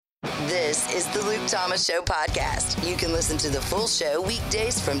This is the Luke Thomas Show podcast. You can listen to the full show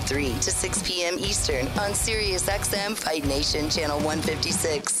weekdays from 3 to 6 p.m. Eastern on SiriusXM Fight Nation Channel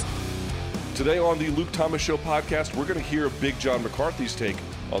 156. Today on the Luke Thomas Show podcast, we're going to hear Big John McCarthy's take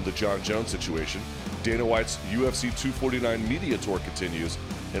on the Jon Jones situation. Dana White's UFC 249 media tour continues,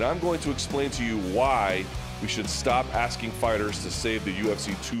 and I'm going to explain to you why we should stop asking fighters to save the UFC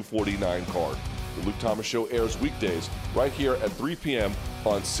 249 card. The Luke Thomas Show airs weekdays right here at 3 p.m.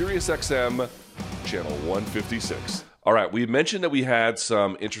 on SiriusXM Channel 156. All right, we mentioned that we had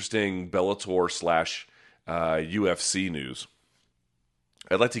some interesting Bellator / UFC news.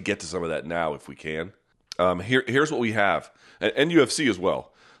 I'd like to get to some of that now if we can. Here's what we have, and UFC as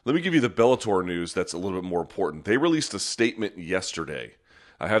well. Let me give you the Bellator news that's a little bit more important. They released a statement yesterday.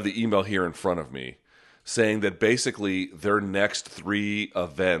 I have the email here in front of me saying that basically their next 3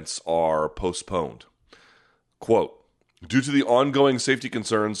 events are postponed. Quote, due to the ongoing safety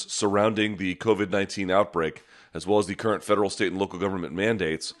concerns surrounding the COVID-19 outbreak, as well as the current federal, state, and local government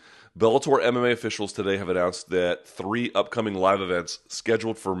mandates, Bellator MMA officials today have announced that 3 upcoming live events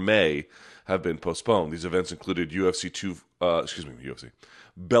scheduled for May have been postponed. These events included Bellator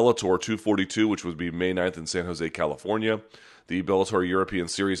 242, which would be May 9th in San Jose, California, the Bellator European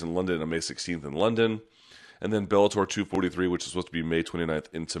Series in London on May 16th in London, and then Bellator 243, which is supposed to be May 29th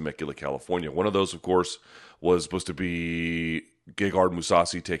in Temecula, California. One of those, of course, was supposed to be Gegard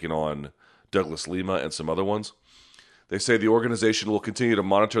Mousasi taking on Douglas Lima and some other ones. They say the organization will continue to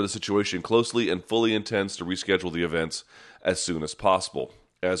monitor the situation closely and fully intends to reschedule the events as soon as possible.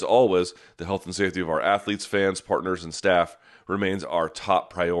 As always, the health and safety of our athletes, fans, partners, and staff remains our top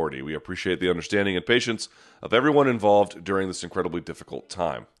priority. We appreciate the understanding and patience of everyone involved during this incredibly difficult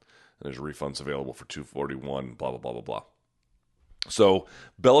time. And there's refunds available for 241, blah, blah, blah, blah, blah. So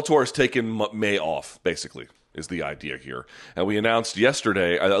Bellator has taken May off, basically, is the idea here. And we announced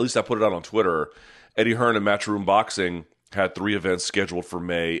yesterday, at least I put it out on Twitter, Eddie Hearn and Matchroom Boxing had 3 events scheduled for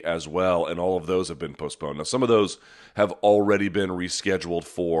May as well, and all of those have been postponed. Now, some of those have already been rescheduled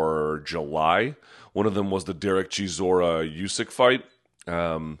for July. One of them was the Derek Chisora-Usyk fight,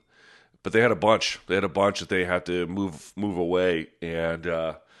 but they had a bunch. They had a bunch that they had to move away, and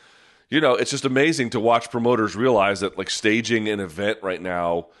it's just amazing to watch promoters realize that like staging an event right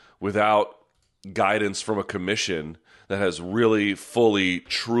now without guidance from a commission that has really fully,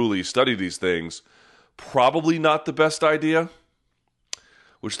 truly studied these things, probably not the best idea.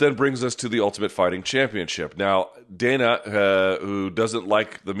 Which then brings us to the Ultimate Fighting Championship. Now, Dana, who doesn't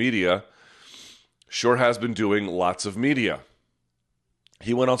like the media, sure has been doing lots of media.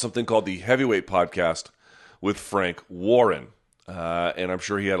 He went on something called the Heavyweight Podcast with Frank Warren. And I'm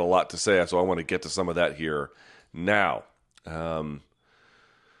sure he had a lot to say, so I want to get to some of that here now. You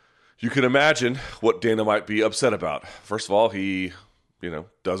can imagine what Dana might be upset about. First of all, he,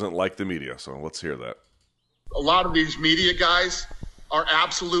 doesn't like the media, so let's hear that. A lot of these media guys are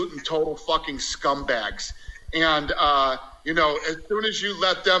absolute and total fucking scumbags. And, as soon as you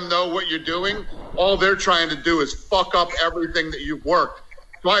let them know what you're doing, all they're trying to do is fuck up everything that you've worked.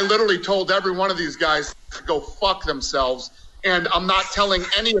 So I literally told every one of these guys to go fuck themselves. And I'm not telling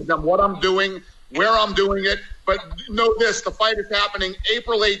any of them what I'm doing, where I'm doing it. But know this, the fight is happening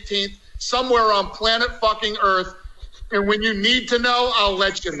April 18th, somewhere on planet fucking Earth. And when you need to know, I'll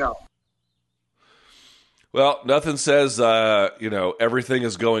let you know. Well, nothing says, everything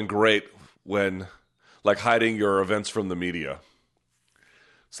is going great when, like, hiding your events from the media.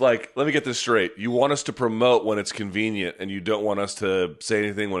 It's like, let me get this straight. You want us to promote when it's convenient, and you don't want us to say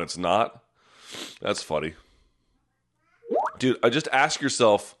anything when it's not? That's funny. Dude, just ask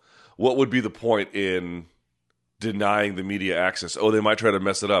yourself, what would be the point in denying the media access? Oh, they might try to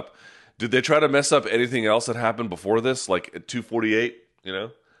mess it up. Did they try to mess up anything else that happened before this? Like at 248,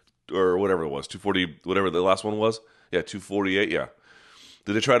 or whatever it was, 240, whatever the last one was? Yeah, 248, yeah.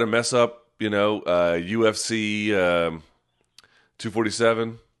 Did they try to mess up, UFC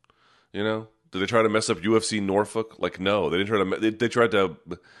 247, Did they try to mess up UFC Norfolk? Like, no, they didn't try to, they tried to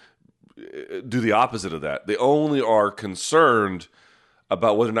do the opposite of that. They only are concerned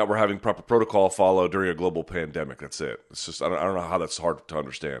about whether or not we're having proper protocol followed during a global pandemic. That's it. It's just, I don't know how that's hard to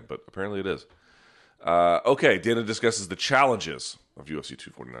understand, but apparently it is. Okay, Dana discusses the challenges of UFC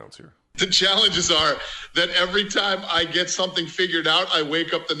 249 here. The challenges are that every time I get something figured out, I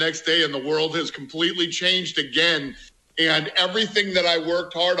wake up the next day and the world has completely changed again. And everything that I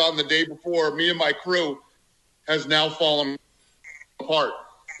worked hard on the day before, me and my crew, has now fallen apart.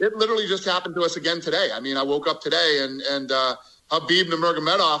 It literally just happened to us again today. I mean, I woke up today and Habib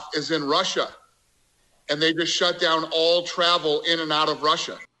Nurmagomedov is in Russia, and they just shut down all travel in and out of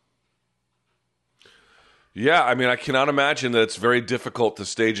Russia. Yeah, I mean, I cannot imagine that it's very difficult to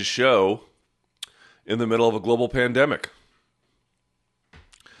stage a show in the middle of a global pandemic.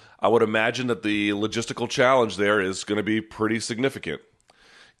 I would imagine that the logistical challenge there is going to be pretty significant,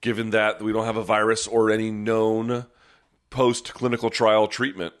 given that we don't have a virus or any known post-clinical trial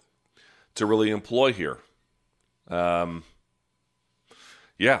treatment to really employ here. So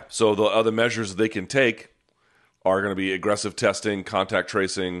the other measures that they can take are going to be aggressive testing, contact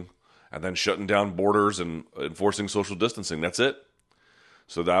tracing, and then shutting down borders and enforcing social distancing. That's it.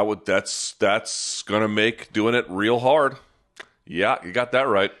 So that's going to make doing it real hard. Yeah, you got that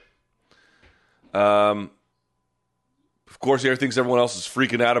right. Of course, he thinks everyone else is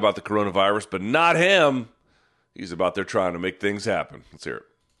freaking out about the coronavirus, but not him. He's about there trying to make things happen. Let's hear it.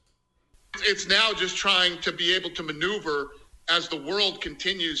 It's now just trying to be able to maneuver as the world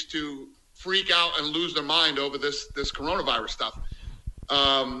continues to freak out and lose their mind over this coronavirus stuff.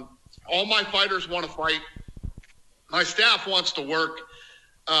 All my fighters want to fight. My staff wants to work.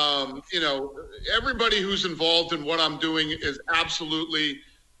 Everybody who's involved in what I'm doing is absolutely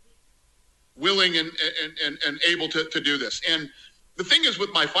willing and able to do this. And the thing is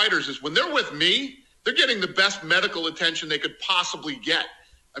with my fighters is when they're with me, they're getting the best medical attention they could possibly get.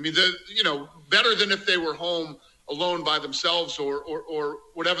 I mean, better than if they were home alone by themselves or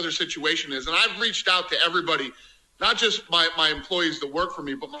whatever their situation is. And I've reached out to everybody, not just my employees that work for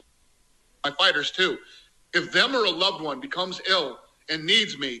me, but my fighters too. If them or a loved one becomes ill and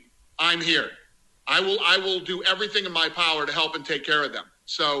needs me, I'm here. I will do everything in my power to help and take care of them.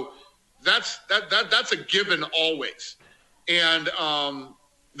 So that's a given always. And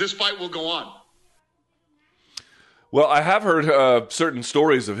this fight will go on. Well, I have heard certain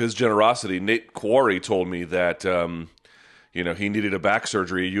stories of his generosity. Nate Quarry told me that, he needed a back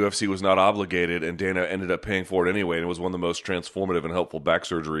surgery. UFC was not obligated, and Dana ended up paying for it anyway, and it was one of the most transformative and helpful back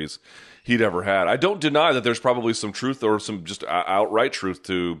surgeries he'd ever had. I don't deny that there's probably some truth or some just outright truth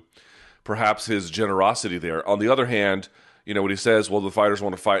to perhaps his generosity there. On the other hand, when he says, well, the fighters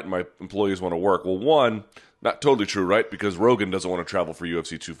want to fight and my employees want to work. Well, one, not totally true, right? Because Rogan doesn't want to travel for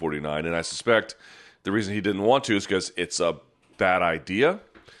UFC 249, and I suspect the reason he didn't want to is because it's a bad idea,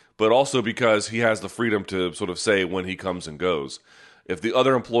 but also because he has the freedom to sort of say when he comes and goes. If the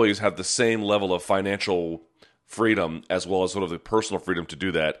other employees have the same level of financial freedom as well as sort of the personal freedom to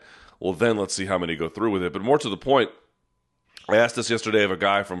do that, well, then let's see how many go through with it. But more to the point, I asked this yesterday of a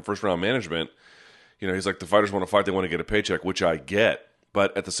guy from First Round Management. He's like, the fighters want to fight, they want to get a paycheck, which I get.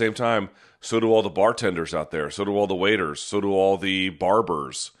 But at the same time, so do all the bartenders out there. So do all the waiters. So do all the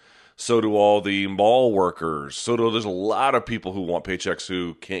barbers. So do all the mall workers. There's a lot of people who want paychecks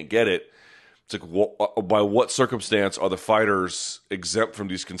who can't get it. It's like, by what circumstance are the fighters exempt from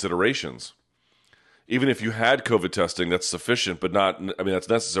these considerations? Even if you had COVID testing, that's sufficient, but not. I mean, that's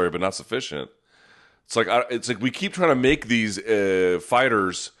necessary, but not sufficient. It's like we keep trying to make these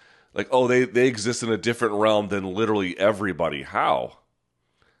fighters like, oh, they exist in a different realm than literally everybody. How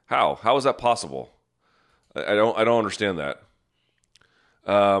is that possible? I don't understand that.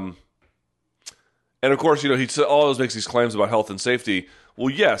 And of course, he always makes these claims about health and safety.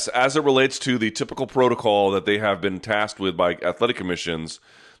 Well, yes, as it relates to the typical protocol that they have been tasked with by athletic commissions,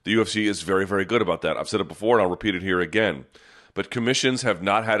 the UFC is very, very good about that. I've said it before, and I'll repeat it here again. But commissions have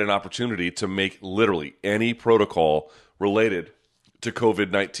not had an opportunity to make literally any protocol related to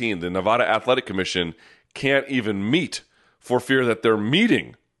COVID-19. The Nevada Athletic Commission can't even meet for fear that their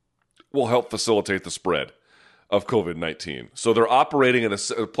meeting will help facilitate the spread of COVID-19. So they're operating in a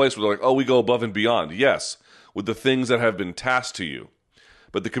place where they're like, oh, we go above and beyond. Yes, with the things that have been tasked to you.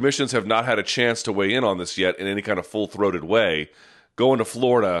 But the commissions have not had a chance to weigh in on this yet in any kind of full-throated way. Going to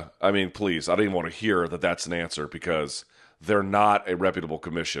Florida, I mean, please, I don't even want to hear that that's an answer because they're not a reputable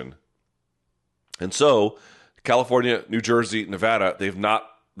commission. And so California, New Jersey, Nevada, they've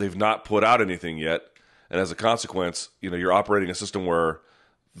not put out anything yet. And as a consequence, you're operating a system where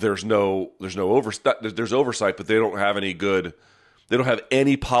there's oversight, but they don't have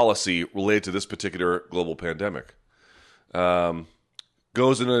any policy related to this particular global pandemic.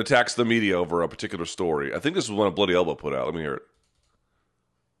 Goes in and attacks the media over a particular story. I think this was one Bloody Elbow put out. Let me hear it.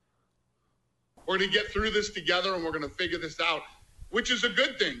 We're going to get through this together and we're going to figure this out, which is a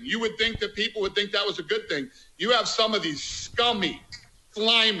good thing. You would think that people would think that was a good thing. You have some of these scummy,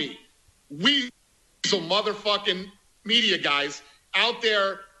 slimy, weasel motherfucking media guys out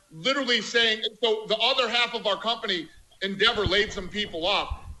there literally saying, so the other half of our company, Endeavor, laid some people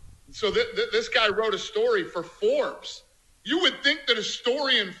off. So this guy wrote a story for Forbes. You would think that a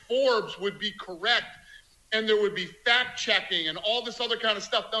story in Forbes would be correct and there would be fact checking and all this other kind of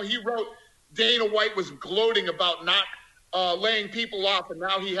stuff. No, he wrote Dana White was gloating about not laying people off and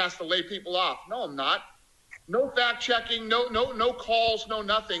now he has to lay people off. No, I'm not. No fact checking, no calls, no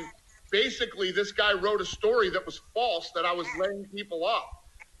nothing. Basically, this guy wrote a story that was false, that I was laying people off.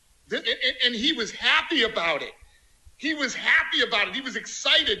 And he was happy about it. He was happy about it. He was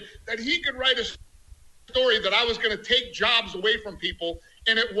excited that he could write a story that I was going to take jobs away from people,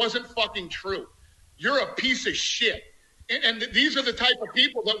 and it wasn't fucking true. You're a piece of shit. And these are the type of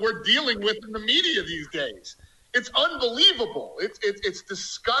people that we're dealing with in the media these days. It's unbelievable. It's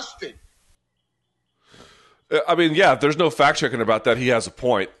disgusting. I mean, yeah, there's no fact checking about that. He has a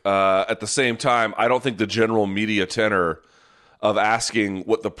point. At the same time, I don't think the general media tenor of asking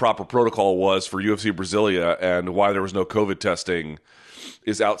what the proper protocol was for UFC Brasilia and why there was no COVID testing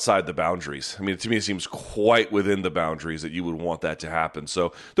is outside the boundaries. I mean, to me, it seems quite within the boundaries that you would want that to happen.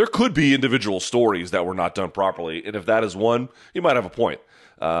 So there could be individual stories that were not done properly. And if that is one, you might have a point.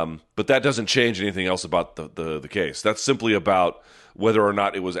 But that doesn't change anything else about the case. That's simply about whether or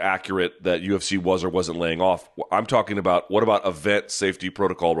not it was accurate that UFC was or wasn't laying off. I'm talking about, what about event safety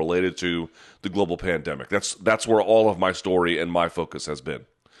protocol related to the global pandemic? That's where all of my story and my focus has been.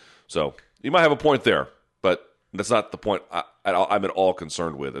 So you might have a point there, but that's not the point I'm at all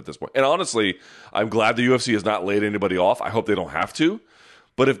concerned with at this point. And honestly, I'm glad the UFC has not laid anybody off. I hope they don't have to.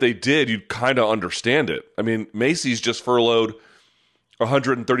 But if they did, you'd kind of understand it. I mean, Macy's just furloughed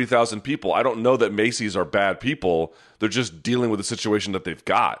 130,000 people. I don't know that Macy's are bad people. They're just dealing with the situation that they've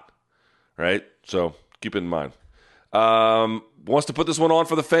got, right? So keep it in mind. Wants to put this one on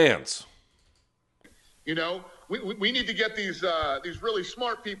for the fans. You know, we need to get these really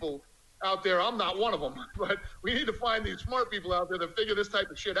smart people out there. I'm not one of them, but we need to find these smart people out there that figure this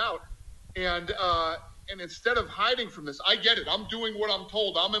type of shit out. And instead of hiding from this, I get it. I'm doing what I'm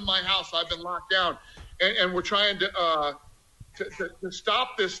told. I'm in my house. I've been locked down, and we're trying to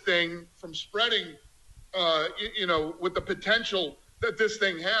stop this thing from spreading, with the potential that this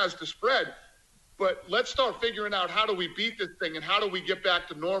thing has to spread. But let's start figuring out, how do we beat this thing, and how do we get back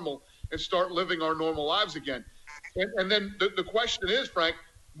to normal and start living our normal lives again? And then the question is, Frank,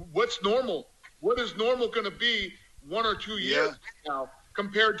 what's normal? What is normal going to be 1 or 2 years now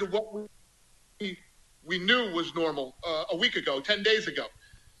compared to what we knew was normal a week ago, 10 days ago?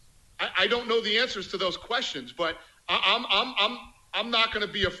 I don't know the answers to those questions, but I'm not going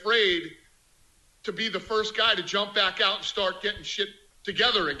to be afraid to be the first guy to jump back out and start getting shit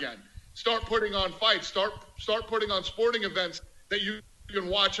together again. Start putting on fights. Start putting on sporting events that you can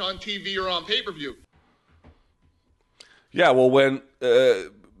watch on TV or on pay-per-view. Yeah, well, when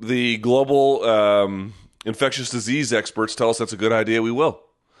the global infectious disease experts tell us that's a good idea, we will.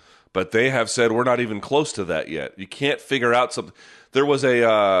 But they have said we're not even close to that yet. You can't figure out something. There was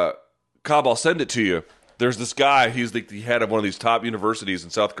a Cobb, I'll send it to you. There's this guy, he's the head of one of these top universities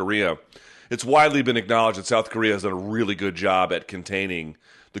in South Korea. It's widely been acknowledged that South Korea has done a really good job at containing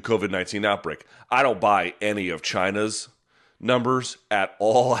the COVID-19 outbreak. I don't buy any of China's numbers at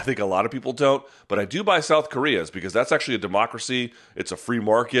all. I think a lot of people don't, but I do buy South Korea's, because that's actually a democracy. It's a free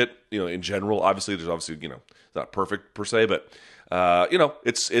market, in general. Obviously, it's not perfect per se, but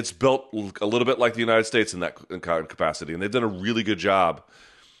it's built a little bit like the United States in that capacity, and they've done a really good job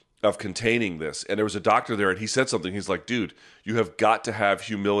of containing this. And there was a doctor there, and he said something. He's like, dude, you have got to have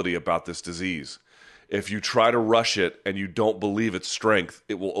humility about this disease. If you try to rush it and you don't believe its strength,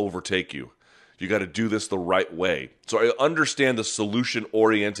 it will overtake you. You got to do this the right way. So I understand the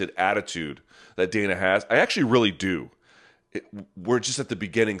solution-oriented attitude that Dana has. I actually really do. We're just at the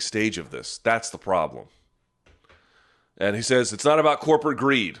beginning stage of this. That's the problem. And he says it's not about corporate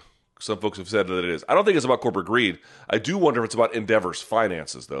greed. Some folks have said that it is. I don't think it's about corporate greed. I do wonder if it's about Endeavor's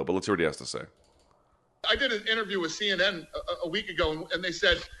finances, though. But let's hear what he has to say. I did an interview with CNN a week ago, and they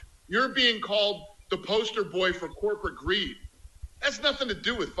said, you're being called the poster boy for corporate greed. That's nothing to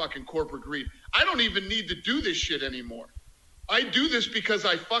do with fucking corporate greed. I don't even need to do this shit anymore. I do this because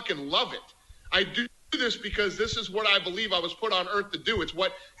I fucking love it. I do this because this is what I believe I was put on earth to do. It's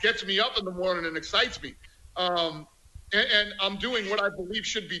what gets me up in the morning and excites me. And I'm doing what I believe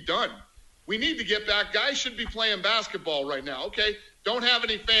should be done. We need to get back. Guys should be playing basketball right now, okay? Don't have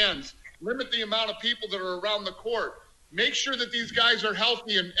any fans. Limit the amount of people that are around the court. Make sure that these guys are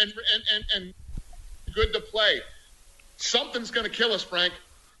healthy and good to play. Something's going to kill us, Frank.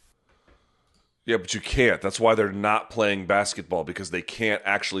 Yeah, but you can't. That's why they're not playing basketball, because they can't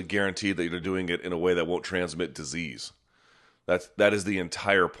actually guarantee that they're doing it in a way that won't transmit disease. That is the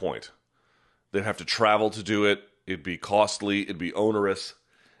entire point. They'd have to travel to do it. It'd be costly. It'd be onerous.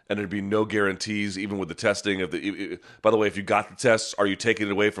 And there'd be no guarantees, even with the testing. By the way, if you got the tests, are you taking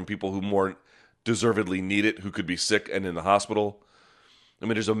it away from people who more deservedly need it, who could be sick and in the hospital? I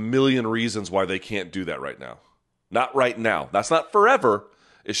mean, there's a million reasons why they can't do that right now. Not right now. That's not forever.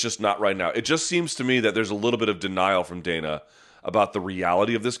 It's just not right now. It just seems to me that there's a little bit of denial from Dana about the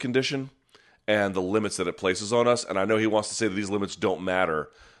reality of this condition and the limits that it places on us. And I know he wants to say that these limits don't matter,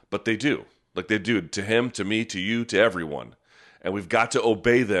 but they do. Like they do to him, to me, to you, to everyone. And we've got to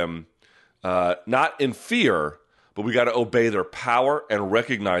obey them, not in fear, but we got to obey their power and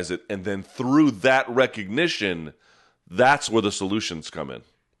recognize it. And then through that recognition, that's where the solutions come in.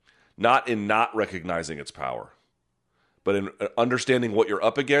 Not in not recognizing its power, but in understanding what you're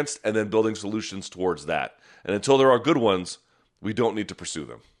up against and then building solutions towards that. And until there are good ones, we don't need to pursue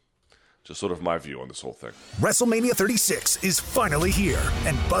them. Just sort of my view on this whole thing. WrestleMania 36 is finally here,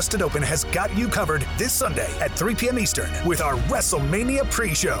 and Busted Open has got you covered this Sunday at 3 p.m. Eastern with our WrestleMania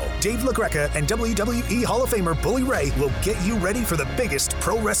pre-show. Dave LaGreca and WWE Hall of Famer Bully Ray will get you ready for the biggest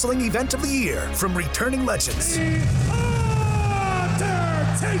pro wrestling event of the year. From returning legends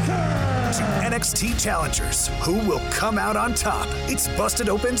to NXT challengers, who will come out on top? It's Busted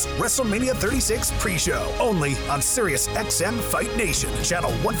Open's WrestleMania 36 pre-show, only on Sirius XM Fight Nation,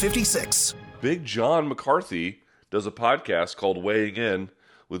 channel 156. Big John McCarthy does a podcast called Weighing In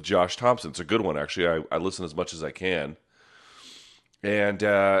with Josh Thompson. It's a good one, actually. I listen as much as I can. And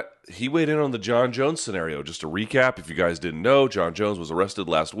he weighed in on the Jon Jones scenario. Just to recap, if you guys didn't know, Jon Jones was arrested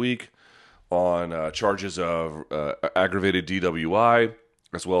last week on charges of aggravated DWI,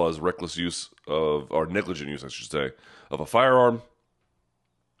 as well as reckless use of, or negligent use, I should say, of a firearm.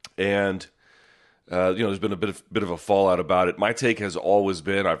 And, there's been a bit of a fallout about it. My take has always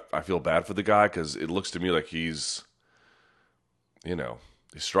been, I feel bad for the guy because it looks to me like he's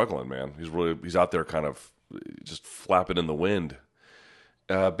struggling, man. He's out there kind of just flapping in the wind.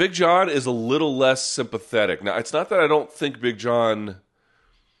 Big John is a little less sympathetic. Now, it's not that I don't think Big John...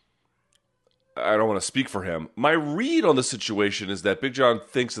 I don't want to speak for him. My read on the situation is that Big John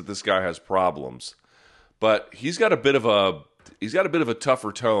thinks that this guy has problems, but he's got a bit of a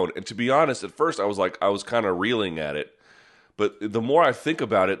tougher tone. And to be honest, at first I was kind of reeling at it, but the more I think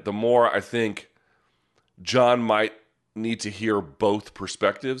about it, the more I think John might need to hear both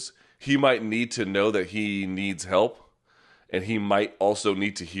perspectives. He might need to know that he needs help, and he might also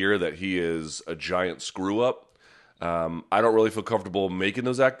need to hear that he is a giant screw up. I don't really feel comfortable making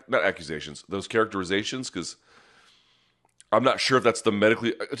those not accusations, those characterizations, because I'm not sure if that's the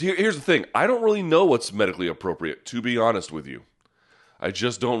medically... Here's the thing. I don't really know what's medically appropriate, to be honest with you. I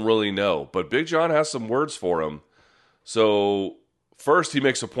just don't really know. But Big John has some words for him. So first, he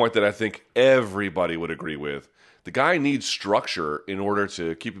makes a point that I think everybody would agree with. The guy needs structure in order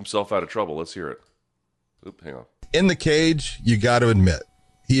to keep himself out of trouble. Let's hear it. Oop, hang on. In the cage, you got to admit,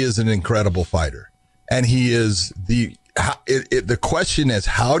 he is an incredible fighter. And he is the question is,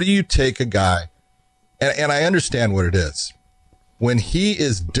 how do you take a guy, and I understand what it is, when he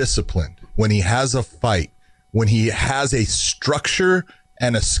is disciplined, when he has a fight, when he has a structure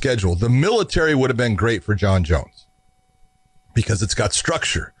and a schedule. The military would have been great for Jon Jones because it's got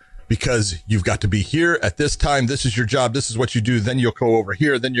structure, because you've got to be here at this time. This is your job. This is what you do. Then you'll go over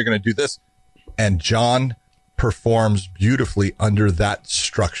here. Then you're going to do this. And Jon performs beautifully under that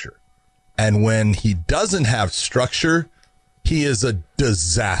structure. And when he doesn't have structure, he is a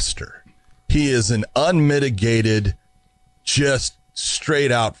disaster. He is an unmitigated, just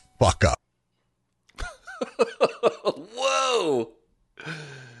straight out fuck up. Whoa.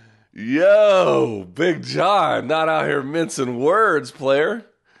 Yo, Big John, not out here mincing words, player.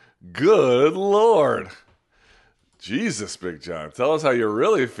 Good Lord. Jesus, Big John, tell us how you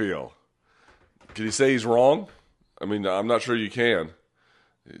really feel. Can you say he's wrong? I mean, I'm not sure you can.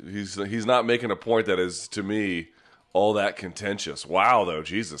 He's not making a point that is, to me, all that contentious. Wow, though,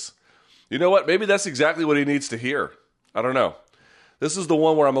 Jesus. You know what? Maybe that's exactly what he needs to hear. I don't know. This is the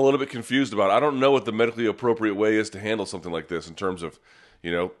one where I'm a little bit confused about. I don't know what the medically appropriate way is to handle something like this in terms of,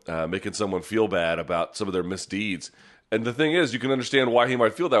 making someone feel bad about some of their misdeeds. And the thing is, you can understand why he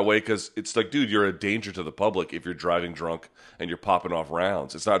might feel that way, because it's like, dude, you're a danger to the public if you're driving drunk and you're popping off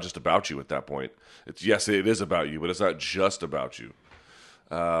rounds. It's not just about you at that point. Yes, it is about you, but it's not just about you.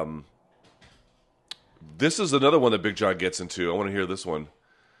 This is another one that Big John gets into. I want to hear this one.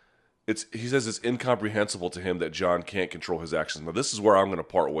 He says it's incomprehensible to him that John can't control his actions. Now, this is where I'm going to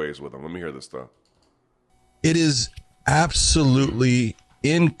part ways with him. Let me hear this, though. It is absolutely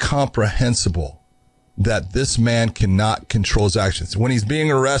incomprehensible that this man cannot control his actions. When he's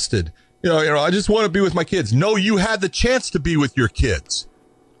being arrested, I just want to be with my kids. No, you had the chance to be with your kids.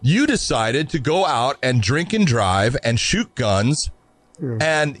 You decided to go out and drink and drive and shoot guns.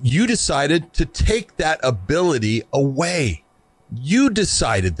 And you decided to take that ability away. You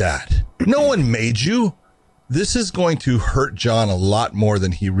decided that. No one made you. This is going to hurt John a lot more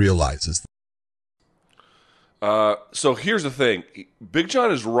than he realizes. So here's the thing. Big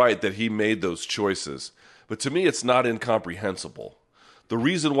John is right that he made those choices, but to me it's not incomprehensible. The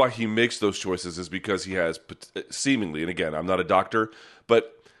reason why he makes those choices is because he has seemingly, and again, I'm not a doctor,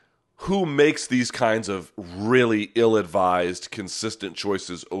 but who makes these kinds of really ill-advised, consistent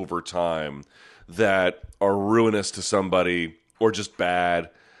choices over time that are ruinous to somebody or just bad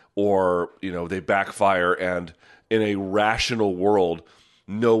or, they backfire, and in a rational world,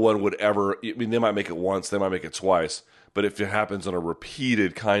 no one would ever, they might make it once, they might make it twice, but if it happens in a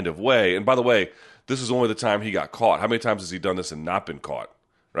repeated kind of way, and by the way, this is only the time he got caught. How many times has he done this and not been caught,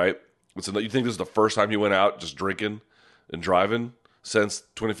 right? You think this is the first time he went out just drinking and driving since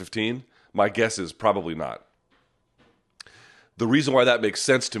 2015? My guess is probably not. The reason why that makes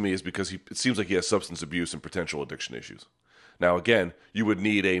sense to me is because it seems like he has substance abuse and potential addiction issues. Now, again, you would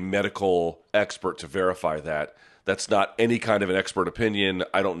need a medical expert to verify that. That's not any kind of an expert opinion.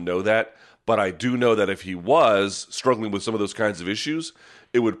 I don't know that. But I do know that if he was struggling with some of those kinds of issues,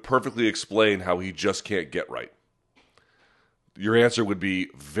 it would perfectly explain how he just can't get right. Your answer would be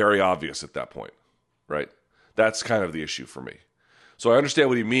very obvious at that point, right? That's kind of the issue for me. So I understand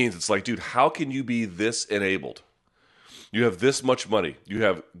what he means. It's like, dude, how can you be this enabled? You have this much money. You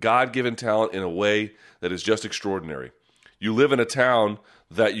have God-given talent in a way that is just extraordinary. You live in a town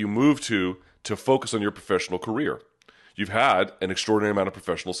that you move to focus on your professional career. You've had an extraordinary amount of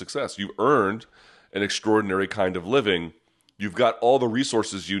professional success. You've earned an extraordinary kind of living. You've got all the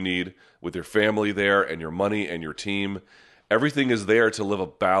resources you need with your family there and your money and your team. Everything is there to live a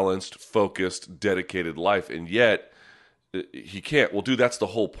balanced, focused, dedicated life. And yet, he can't. Well, dude, that's the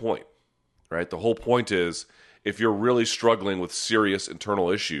whole point, right? The whole point is, if you're really struggling with serious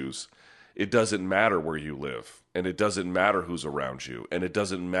internal issues, it doesn't matter where you live, and it doesn't matter who's around you, and it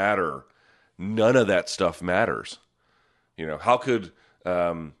doesn't matter. None of that stuff matters. How could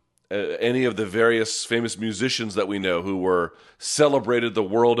any of the various famous musicians that we know who were celebrated the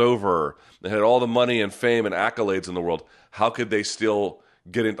world over, they had all the money and fame and accolades in the world, how could they still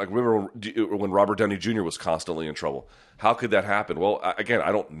get in? Like, remember when Robert Downey Jr. was constantly in trouble? How could that happen? Well, again,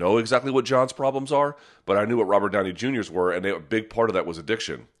 I don't know exactly what John's problems are, but I knew what Robert Downey Jr.'s were, and a big part of that was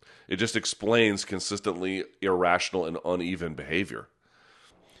addiction. It just explains consistently irrational and uneven behavior.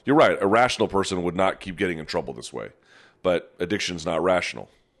 You're right. A rational person would not keep getting in trouble this way. But addiction's not rational.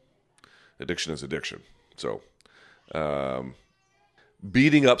 Addiction is addiction. So,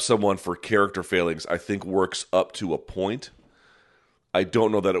 beating up someone for character failings, I think, works up to a point. I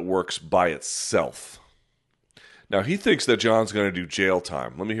don't know that it works by itself. Now, he thinks that John's going to do jail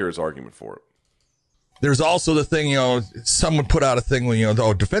time. Let me hear his argument for it. There's also the thing, someone put out a thing when,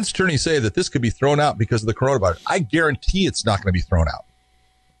 defense attorneys say that this could be thrown out because of the coronavirus. I guarantee it's not going to be thrown out.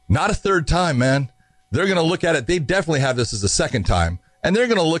 Not a third time, man. They're going to look at it. They definitely have this as a second time, and they're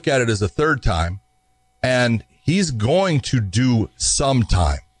going to look at it as a third time, and he's going to do some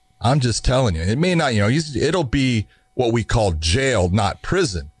time. I'm just telling you. It may not, it'll be what we call jail, not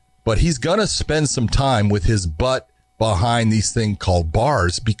prison, but he's going to spend some time with his butt behind these things called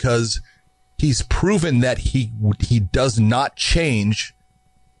bars because he's proven that he does not change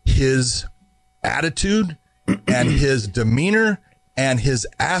his attitude and his demeanor and his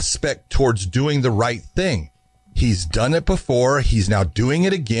aspect towards doing the right thing. He's done it before. He's now doing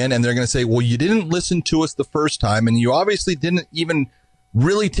it again. And they're going to say, well, you didn't listen to us the first time, and you obviously didn't even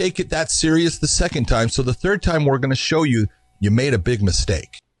really take it that serious the second time. So the third time, we're going to show you made a big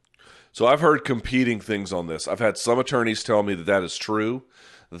mistake. So I've heard competing things on this. I've had some attorneys tell me that is true,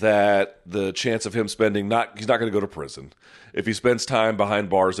 that the chance of him spending he's not going to go to prison. If he spends time behind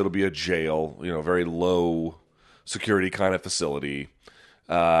bars, it'll be a jail, very low security kind of facility,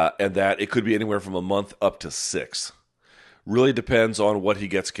 and that it could be anywhere from a month up to 6. Really depends on what he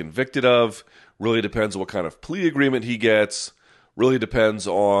gets convicted of, really depends on what kind of plea agreement he gets, really depends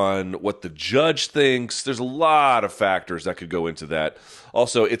on what the judge thinks. There's a lot of factors that could go into that.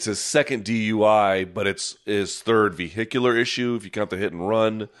 Also, it's his second DUI, but it's his third vehicular issue if you count the hit and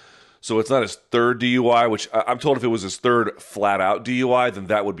run. So it's not his third DUI, which I'm told if it was his third flat-out DUI, then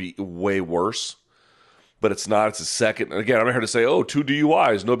that would be way worse. But it's not. It's his second. And again, I'm not here to say, 2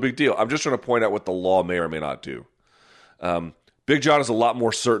 DUIs, no big deal. I'm just trying to point out what the law may or may not do. Big John is a lot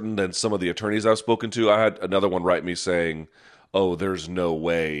more certain than some of the attorneys I've spoken to. I had another one write me saying, there's no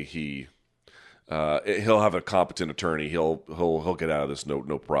way he'll have a competent attorney. He'll get out of this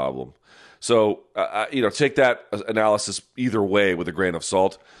no problem. So, take that analysis either way with a grain of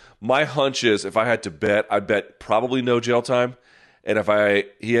salt. My hunch is if I had to bet, I'd bet probably no jail time. And if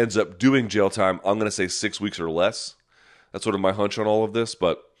he ends up doing jail time, I'm going to say 6 weeks or less. That's sort of my hunch on all of this.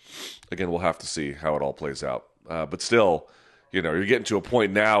 But again, we'll have to see how it all plays out. But still, You're getting to a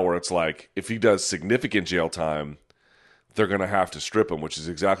point now where it's like, if he does significant jail time, they're going to have to strip him, which is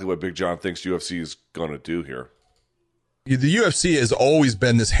exactly what Big John thinks UFC is going to do here. The UFC has always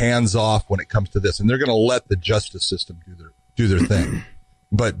been this hands-off when it comes to this, and they're going to let the justice system do their thing.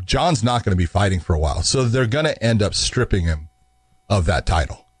 But John's not going to be fighting for a while, so they're going to end up stripping him of that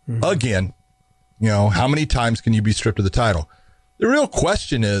title. Again, how many times can you be stripped of the title? The real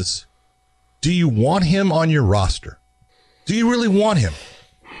question is, do you want him on your roster? Do you really want him?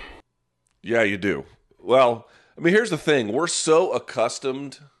 Yeah, you do. Well, here's the thing. We're so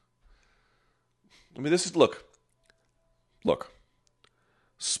accustomed. Look.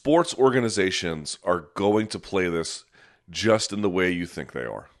 Sports organizations are going to play this just in the way you think they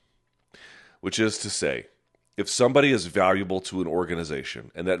are. Which is to say, if somebody is valuable to an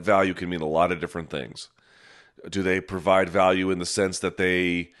organization, and that value can mean a lot of different things. Do they provide value in the sense that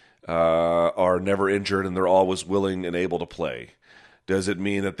they are never injured and they're always willing and able to play? Does it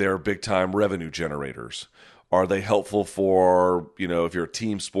mean that they're big-time revenue generators? Are they helpful for, if you're a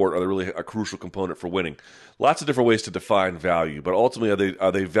team sport, are they really a crucial component for winning? Lots of different ways to define value, but ultimately,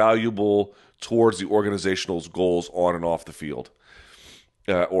 are they valuable towards the organizational goals on and off the field?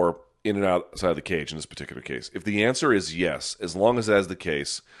 Or in and outside the cage in this particular case? If the answer is yes, as long as that is the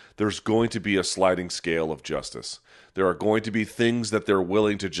case, there's going to be a sliding scale of justice. There are going to be things that they're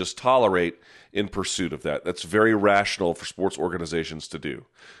willing to just tolerate in pursuit of that. That's very rational for sports organizations to do.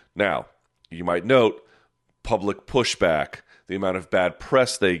 Now, you might note public pushback, the amount of bad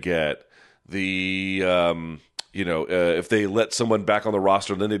press they get, if they let someone back on the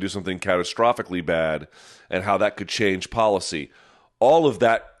roster and then they do something catastrophically bad, and how that could change policy. All of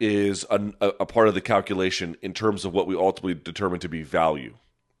that is a part of the calculation in terms of what we ultimately determine to be value,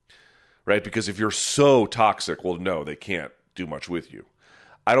 right? Because if you're so toxic, well, no, they can't do much with you.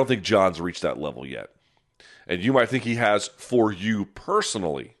 I don't think John's reached that level yet. And you might think he has for you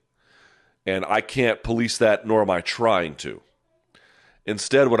personally, and I can't police that, nor am I trying to.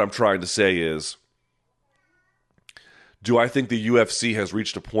 Instead, what I'm trying to say is, do I think the UFC has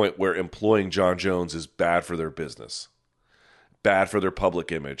reached a point where employing Jon Jones is bad for their business? Bad for their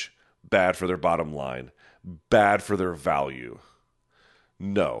public image, bad for their bottom line, bad for their value?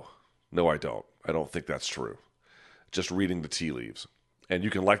 No, I don't. I don't think that's true. Just reading the tea leaves. And you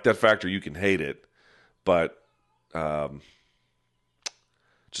can like that fact or you can hate it, but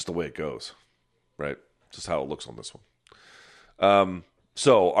just the way it goes, right? Just how it looks on this one.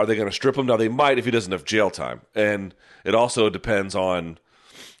 So are they going to strip him? Now, they might if he doesn't have jail time. And it also depends on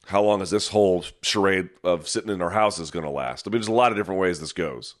how long is this whole charade of sitting in our house is going to last. There's a lot of different ways this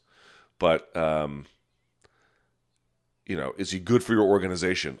goes. But, is he good for your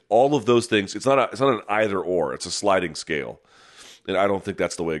organization? All of those things, it's not an either or. It's a sliding scale. And I don't think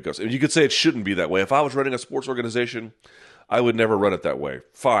that's the way it goes. You could say it shouldn't be that way. If I was running a sports organization, I would never run it that way.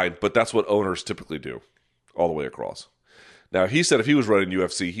 Fine, but that's what owners typically do all the way across. Now, he said if he was running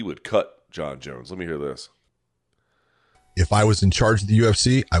UFC, he would cut Jon Jones. Let me hear this. If I was in charge of the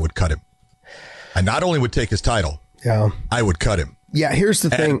UFC, I would cut him. I not only would take his title, I would cut him. Yeah, here's the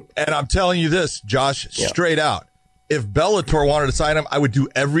thing. And I'm telling you this, Josh, straight out. If Bellator wanted to sign him, I would do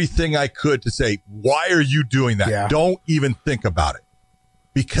everything I could to say, why are you doing that? Yeah. Don't even think about it.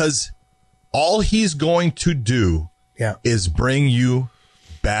 Because all he's going to do is bring you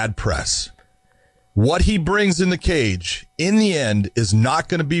bad press. What he brings in the cage, in the end, is not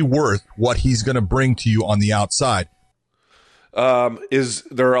going to be worth what he's going to bring to you on the outside. Is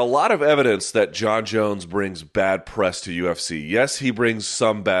there a lot of evidence that Jon Jones brings bad press to UFC? Yes, he brings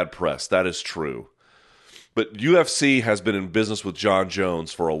some bad press. That is true. But UFC has been in business with Jon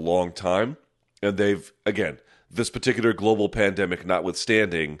Jones for a long time. And they've, again, this particular global pandemic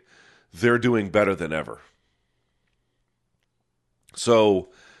notwithstanding, they're doing better than ever. So,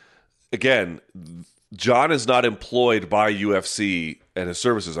 again, Jon is not employed by UFC, and his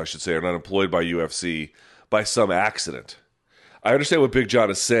services, I should say, are not employed by UFC by some accident. I understand what Big John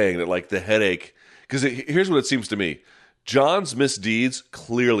is saying, that like the headache, because here's what it seems to me. John's misdeeds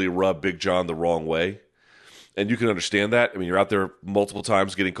clearly rub Big John the wrong way. And you can understand that. You're out there multiple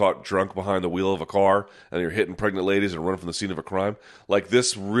times getting caught drunk behind the wheel of a car, and you're hitting pregnant ladies and running from the scene of a crime. Like,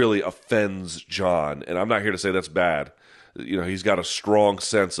 this really offends Jon, and I'm not here to say that's bad. He's got a strong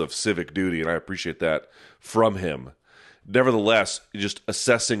sense of civic duty, and I appreciate that from him. Nevertheless, just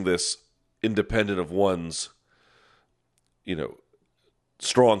assessing this independent of one's,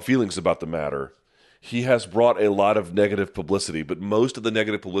 strong feelings about the matter, he has brought a lot of negative publicity, but most of the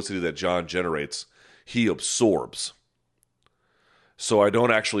negative publicity that Jon generates, he absorbs. So I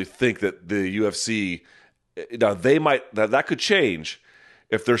don't actually think that the UFC, now they might, that could change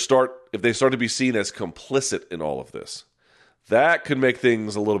if they start to be seen as complicit in all of this. That could make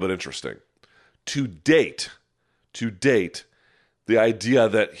things a little bit interesting. To date, the idea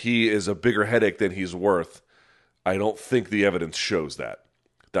that he is a bigger headache than he's worth, I don't think the evidence shows that.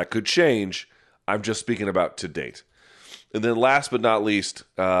 That could change. I'm just speaking about to date. And then last but not least,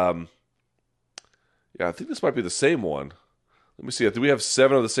 I think this might be the same one. Let me see. Do we have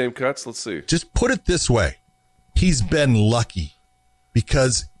 7 of the same cuts? Let's see. Just put it this way. He's been lucky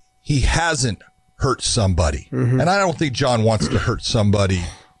because he hasn't hurt somebody. And I don't think Jon wants to hurt somebody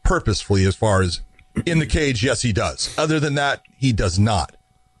purposefully as far as in the cage. Yes, he does. Other than that, he does not.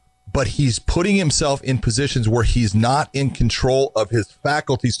 But he's putting himself in positions where he's not in control of his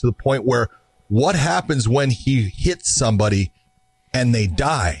faculties to the point where what happens when he hits somebody and they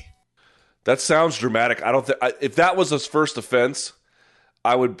die? That sounds dramatic. I don't think if that was his first offense,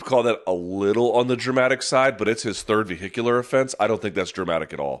 I would call that a little on the dramatic side, but it's his third vehicular offense. I don't think that's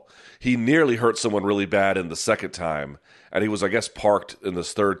dramatic at all. He nearly hurt someone really bad in the second time, and he was, I guess, parked in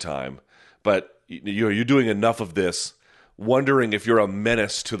this third time. But you're doing enough of this, wondering if you're a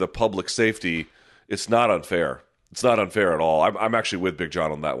menace to the public safety. It's not unfair. It's not unfair at all. I'm actually with Big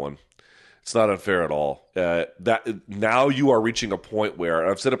John on that one. It's not unfair at all. That now you are reaching a point where,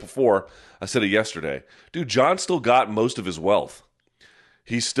 and I've said it before, I said it yesterday, dude, Jon still got most of his wealth.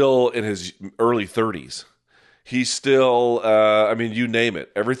 He's still in his early 30s. He's still, you name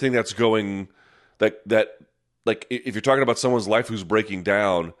it. Everything that's going, like if you're talking about someone's life who's breaking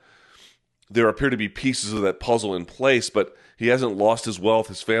down, there appear to be pieces of that puzzle in place, but he hasn't lost his wealth.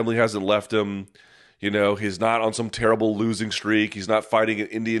 His family hasn't left him. He's not on some terrible losing streak. He's not fighting an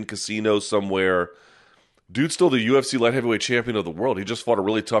Indian casino somewhere. Dude's still the UFC light heavyweight champion of the world. He just fought a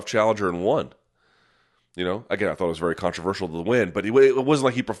really tough challenger and won. Again, I thought it was very controversial to win, but it wasn't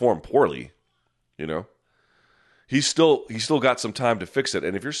like he performed poorly. He's still got some time to fix it.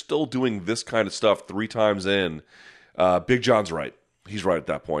 And if you're still doing this kind of stuff 3 times in, Big John's right. He's right at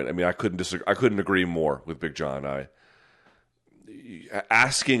that point. I couldn't agree more with Big John.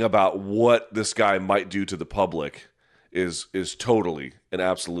 Asking about what this guy might do to the public is totally and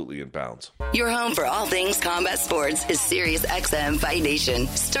absolutely in bounds. Your home for all things combat sports is Sirius XM Fight Nation.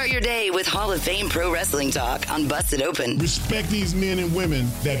 Start your day with Hall of Fame Pro Wrestling Talk on Busted Open. Respect these men and women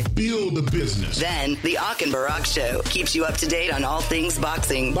that build the business. Then, the Ak and Barak Show keeps you up to date on all things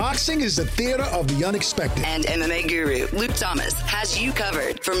boxing. Boxing is the theater of the unexpected. And MMA guru Luke Thomas has you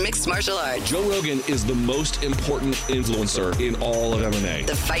covered for mixed martial arts. Joe Rogan is the most important influencer in all of MMA.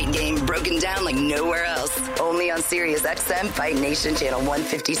 The fight game broken down like nowhere else. Only on Sirius XM Fight Nation Channel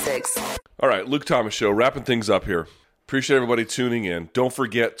 156. All right, Luke Thomas Show, wrapping things up here. Appreciate everybody tuning in. Don't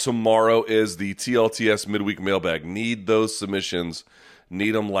forget, tomorrow is the TLTS midweek mailbag. Need those submissions.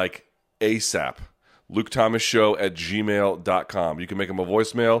 Need them like ASAP. LukeThomasShow@gmail.com. You can make them a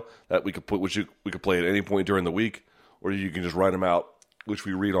voicemail that we could play at any point during the week, or you can just write them out, which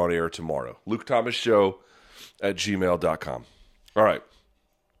we read on air tomorrow. LukeThomasShow@gmail.com. All right.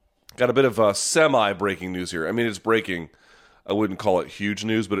 Got a bit of semi-breaking news here. It's breaking. I wouldn't call it huge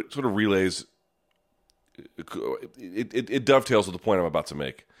news, but it sort of relays. It dovetails with the point I'm about to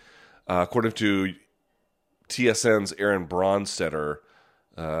make. According to TSN's Aaron Bronstetter,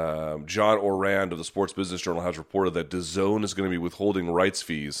 John Orand of the Sports Business Journal has reported that DAZN is going to be withholding rights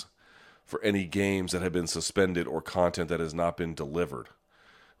fees for any games that have been suspended or content that has not been delivered,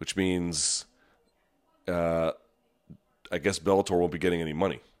 which means, I guess Bellator won't be getting any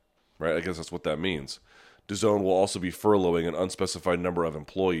money, right? I guess that's what that means. DAZN will also be furloughing an unspecified number of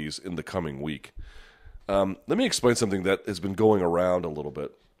employees in the coming week. Let me explain something that has been going around a little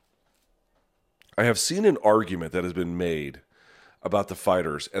bit. I have seen an argument that has been made about the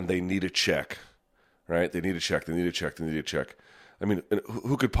fighters, and they need a check, right? They need a check. Who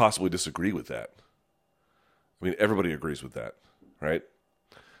could possibly disagree with that? Everybody agrees with that, right?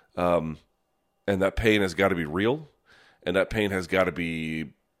 And that pain has got to be real, and that pain has got to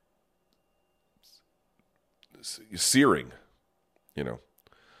be searing,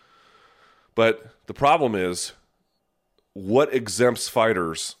 But the problem is, what exempts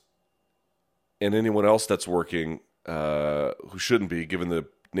fighters and anyone else that's working who shouldn't be, given the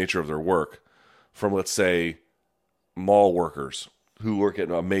nature of their work, from, let's say, mall workers who work at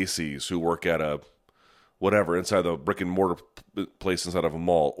a Macy's, who work at a whatever, inside the brick and mortar place inside of a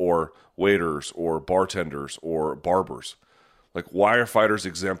mall, or waiters, or bartenders, or barbers. Why are fighters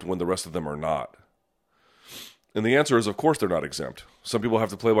exempt when the rest of them are not? And the answer is, of course, they're not exempt. Some people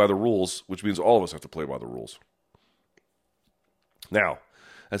have to play by the rules, which means all of us have to play by the rules. Now,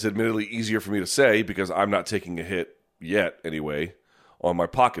 that's admittedly easier for me to say because I'm not taking a hit yet, anyway, on my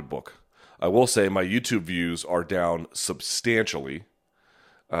pocketbook. I will say my YouTube views are down substantially,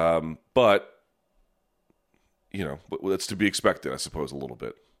 but That's to be expected, I suppose, a little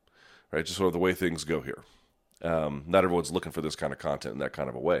bit, right? Just sort of the way things go here. Not everyone's looking for this kind of content in that kind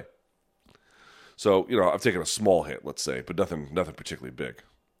of a way. So, I've taken a small hit, let's say, but nothing particularly big.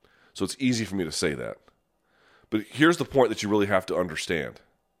 So it's easy for me to say that. But here's the point that you really have to understand.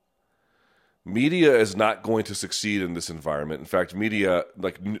 Media is not going to succeed in this environment. In fact, media,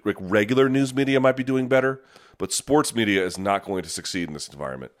 like regular news media, might be doing better, but sports media is not going to succeed in this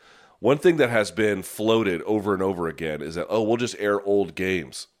environment. One thing that has been floated over and over again is that, we'll just air old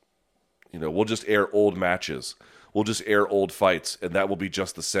games. We'll just air old matches. We'll just air old fights, and that will be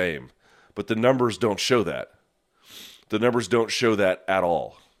just the same. But the numbers don't show that. The numbers don't show that at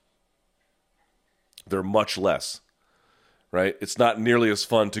all. They're much less. Right? It's not nearly as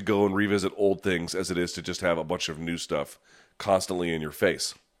fun to go and revisit old things as it is to just have a bunch of new stuff constantly in your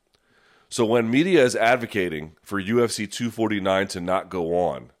face. So when media is advocating for UFC 249 to not go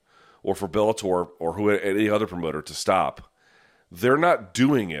on, or for Bellator or any other promoter to stop, they're not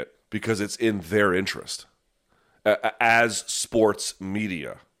doing it because it's in their interest as sports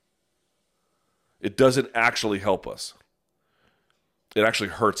media. It doesn't actually help us. It actually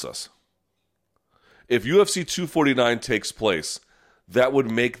hurts us. If UFC 249 takes place, that would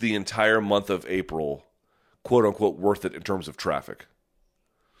make the entire month of April, quote unquote, worth it in terms of traffic.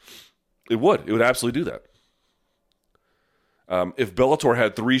 It would. It would absolutely do that. If Bellator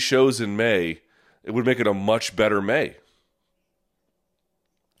had 3 shows in May, it would make it a much better May.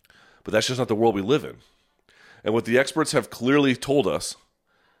 But that's just not the world we live in. And what the experts have clearly told us,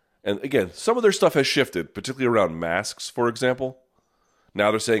 and again, some of their stuff has shifted, particularly around masks, for example. Now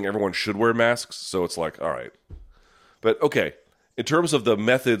they're saying everyone should wear masks, so it's like, all right. But okay, in terms of the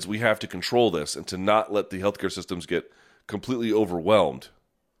methods we have to control this and to not let the healthcare systems get completely overwhelmed,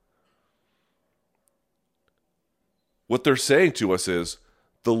 what they're saying to us is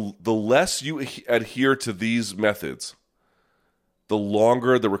the less you adhere to these methods, the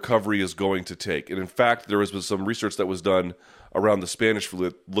longer the recovery is going to take. And in fact, there was some research that was done around the Spanish flu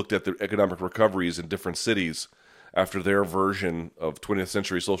that looked at the economic recoveries in different cities after their version of 20th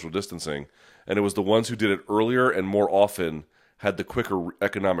century social distancing. And it was the ones who did it earlier and more often had the quicker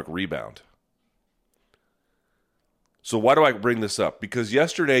economic rebound. So why do I bring this up? Because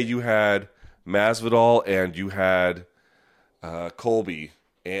yesterday you had Masvidal and you had Colby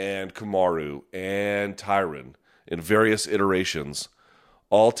and Kamaru and Tyron in various iterations,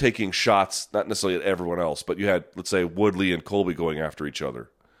 all taking shots, not necessarily at everyone else, but you had, let's say, Woodley and Colby going after each other.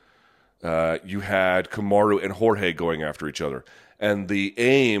 You had Kamaru and Jorge going after each other. And the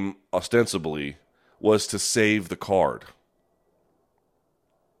aim, ostensibly, was to save the card.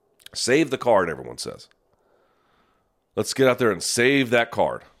 Save the card, everyone says. Let's get out there and save that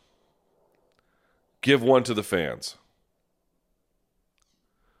card. Give one to the fans.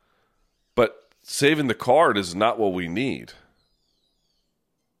 But saving the card is not what we need.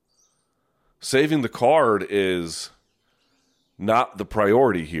 Saving the card is not the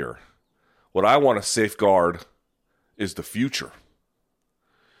priority here. What I want to safeguard is the future.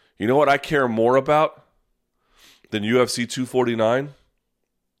 You know what I care more about than UFC 249?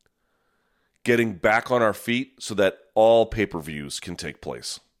 Getting back on our feet so that all pay-per-views can take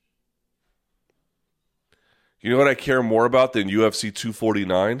place. You know what I care more about than UFC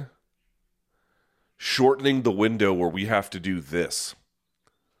 249? Shortening the window where we have to do this.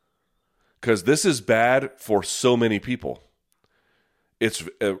 Because this is bad for so many people. It's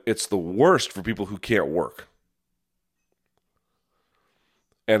the worst for people who can't work.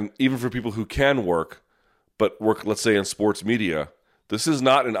 And even for people who can work, but work, let's say, in sports media, this is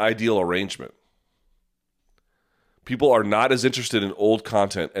not an ideal arrangement. People are not as interested in old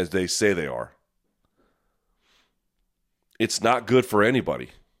content as they say they are. It's not good for anybody.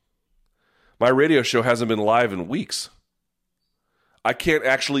 My radio show hasn't been live in weeks. I can't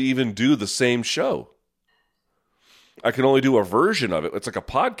actually even do the same show. I can only do a version of it. It's like a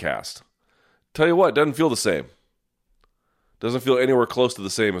podcast. Tell you what, it doesn't feel the same. Doesn't feel anywhere close to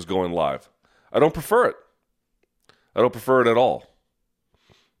the same as going live. I don't prefer it. I don't prefer it at all.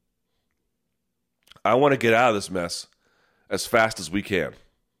 I want to get out of this mess as fast as we can.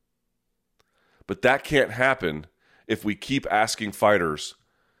 But that can't happen if we keep asking fighters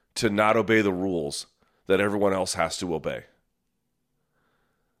to not obey the rules that everyone else has to obey.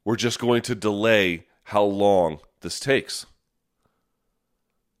 We're just going to delay how long this takes.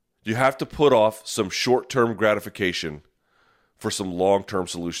 You have to put off some short-term gratification for some long-term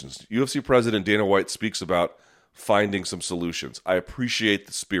solutions. UFC President Dana White speaks about finding some solutions. I appreciate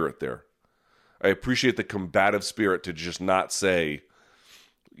the spirit there. I appreciate the combative spirit to just not say,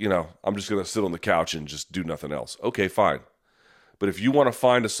 I'm just going to sit on the couch and just do nothing else. Okay, fine. But if you want to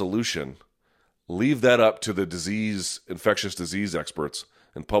find a solution, Leave that up to the infectious disease experts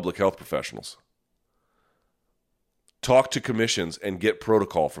and public health professionals. Talk to commissions and get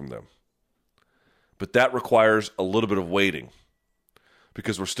protocol from them. But that requires a little bit of waiting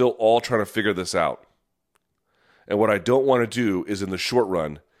because we're still all trying to figure this out. And what I don't want to do is, in the short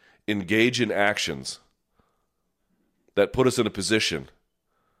run, engage in actions that put us in a position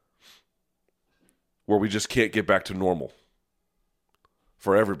where we just can't get back to normal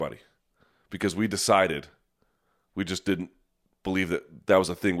for everybody because we decided we just didn't believe that was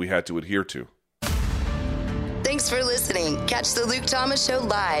a thing we had to adhere to. Thanks for listening. Catch the Luke Thomas Show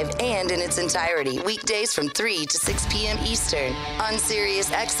live and in its entirety weekdays from 3 to 6 p.m. Eastern on Sirius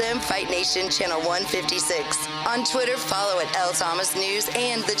XM Fight Nation Channel 156. On Twitter, follow at L Thomas News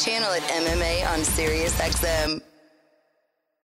and the channel at MMA on Sirius XM.